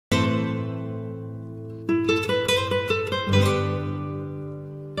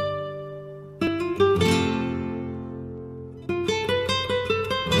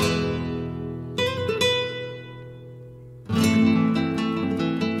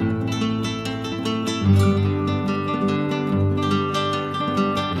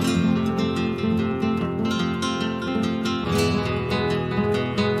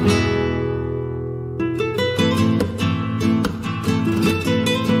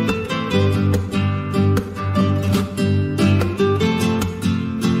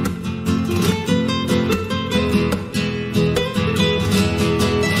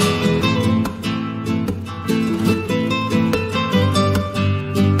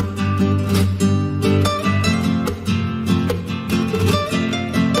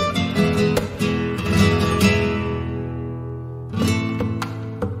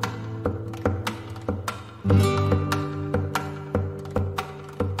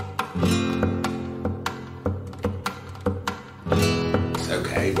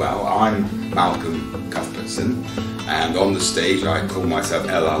Okay, well, I'm Malcolm Cuthbertson, and on the stage I call myself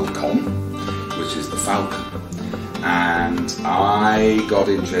El Halcón, which is the falcon. And I got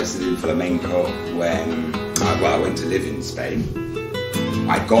interested in flamenco when I went to live in Spain.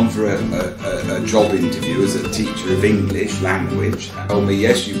 I'd gone for a job interview as a teacher of English language. They told me,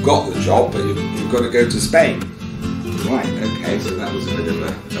 yes, you've got the job, but you've got to go to Spain. Right, okay, so that was a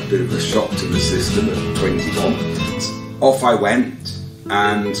bit of a shock to the system at 21. So off I went,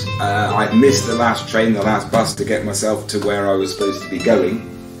 and I'd missed the last train, the last bus to get myself to where I was supposed to be going.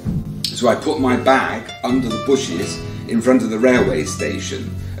 So I put my bag under the bushes in front of the railway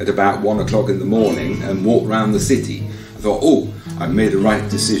station at about 1 o'clock in the morning and walked around the city. I thought, oh, I've made the right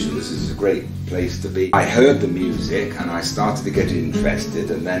decision, this is a great place to be. I heard the music and I started to get interested,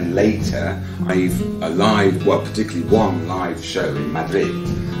 and then later particularly one live show in Madrid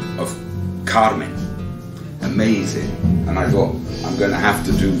of Carmen. Amazing. And I thought, I'm going to have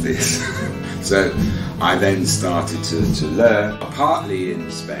to do this. So I then started to learn, partly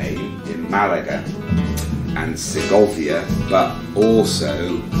in Spain, in Malaga and Segovia, but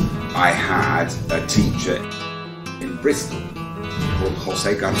also I had a teacher in Bristol called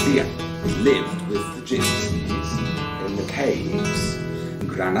Jose Garcia, who lived with the gypsies in the caves in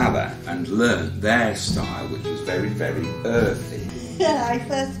Granada and learned their style, which was very, very earthy. I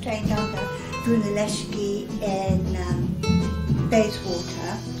first trained under Brunelleschi in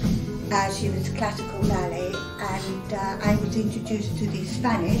Bayswater. She was classical ballet, and I was introduced to the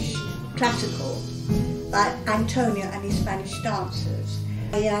Spanish classical by Antonio and his Spanish dancers.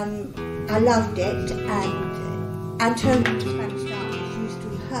 I loved it, and Antonio and the Spanish dancers used to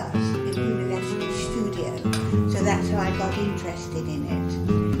rehearse in Brunelleschi's studio, so that's how I got interested in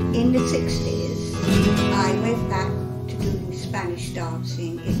it. In the 60s, I went back to doing Spanish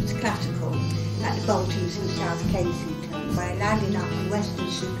dancing. It was classical at the Boltons in South Kensington, where I landed up in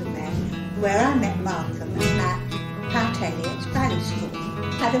Weston-super-Mare, where I met Malcolm at Pat Elliott's ballet school.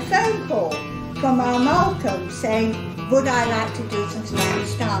 Had a phone call from our Malcolm saying, would I like to do some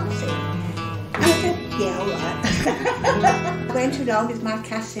Spanish dancing? I said, yeah, all right. I went along with my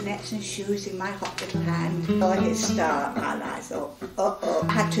castanets and shoes in my hot little hand on his start, and I thought, uh-oh,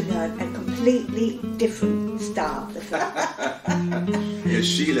 I had to learn a completely different style. Yes,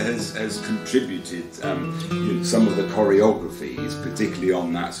 Sheila has contributed some of the choreographies, particularly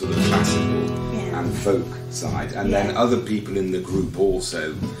on that sort of classical and folk side, and then other people in the group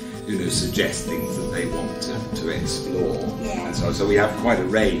also, suggest things that they want to explore. And so we have quite a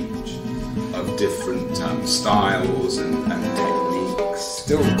range of different styles and techniques.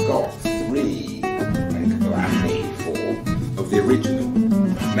 Still got 3, and 4 of the original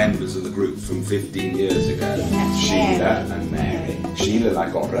members of the group from 15 years ago. Sheila and Mary. Sheila La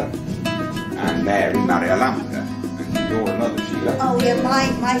Gorra and Mary Maria Lambda. And you're another Sheila. Oh yeah,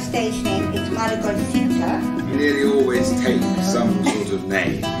 my stage name is Marigolcita. You nearly always take some sort of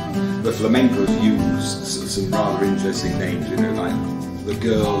name. The flamencos use some rather interesting names, like the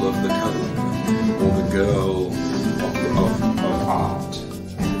girl of the code, or the girl of art,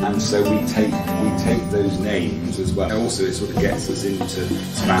 and so we take those names as well. Also, it sort of gets us into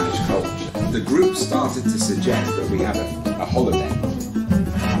Spanish culture. The group started to suggest that we have a holiday.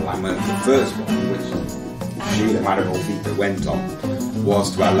 The first one, which Sheila Marigolcita went on,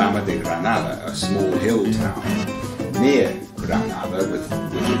 was to Alhama de Granada, a small hill town near Granada with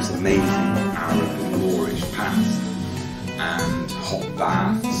its amazing Arab and Moorish past, and hot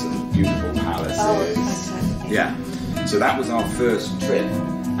baths and beautiful palaces. So that was our first trip,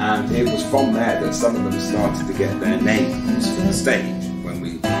 and it was from there that some of them started to get their names for the stage when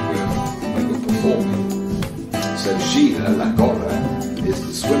we were performing. So Sheila La Gorra is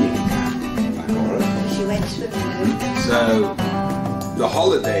the swimming cat, La Gorra. She went swimming. So the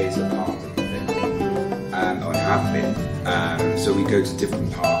holidays are part of the thing, or have been. So we go to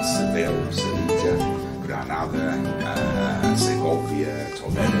different parts, Seville, Sevilla, Granada, Segovia,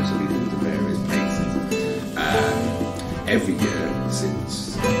 Toledo, so we go to various places. every year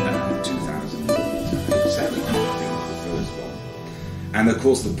since 2007, I think, the first one. And of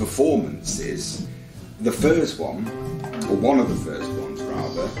course the performances, the first one, or one of the first ones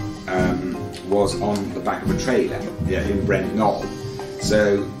rather, was on the back of a trailer in Brent Knoll.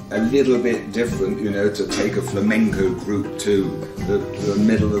 So a little bit different, you know, to take a flamenco group to the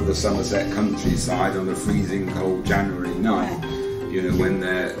middle of the Somerset countryside on a freezing cold January night, you know, when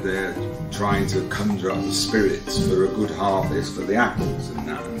they're trying to conjure up the spirits for a good harvest for the apples and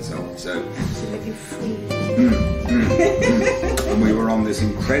that and so on. So absolutely free. And we were on this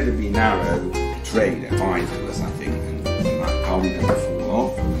incredibly narrow trailer, 5 of us, I think, and that palm can fall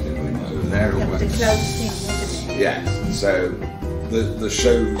off, and then we went over there. That was a close thing, wasn't it? Yes, so the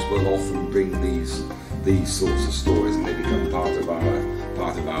shows will often bring these sorts of stories, and they become part of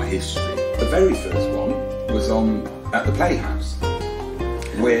our history. The very first one was on at the Playhouse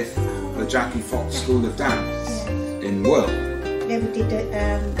with the Jackie Fox School of Dance in World. Then we did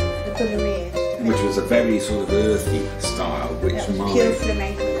the Bouleries. Which was a very sort of earthy style, which my pure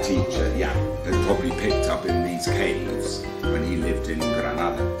flamenco teacher, had probably picked up in these caves when he lived in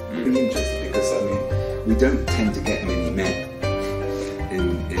Granada. Really interesting, because I mean, we don't tend to get many men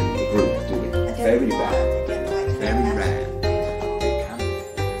in the group, do we? Very bad.